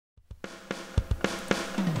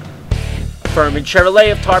Furman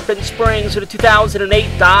Chevrolet of Tarpon Springs with a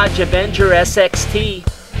 2008 Dodge Avenger Sxt.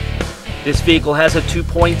 This vehicle has a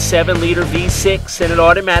 2.7-liter V6 and an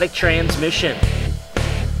automatic transmission.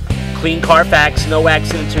 Clean CarFax, no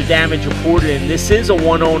accidents or damage reported, and this is a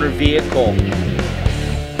one-owner vehicle.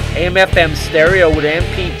 AM/FM stereo with an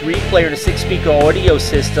MP3 player and a 6-speaker audio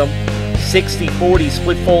system. 60/40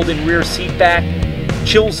 split folding rear seat back.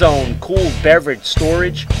 Chill zone, cooled beverage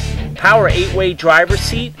storage. Power 8-way driver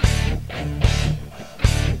seat.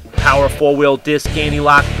 Power 4-wheel disc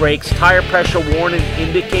anti-lock brakes. Tire pressure warning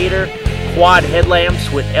indicator. Quad headlamps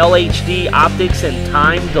with LHD optics and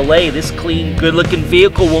time delay. This clean, good-looking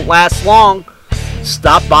vehicle won't last long.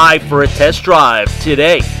 Stop by for a test drive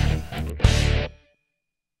today.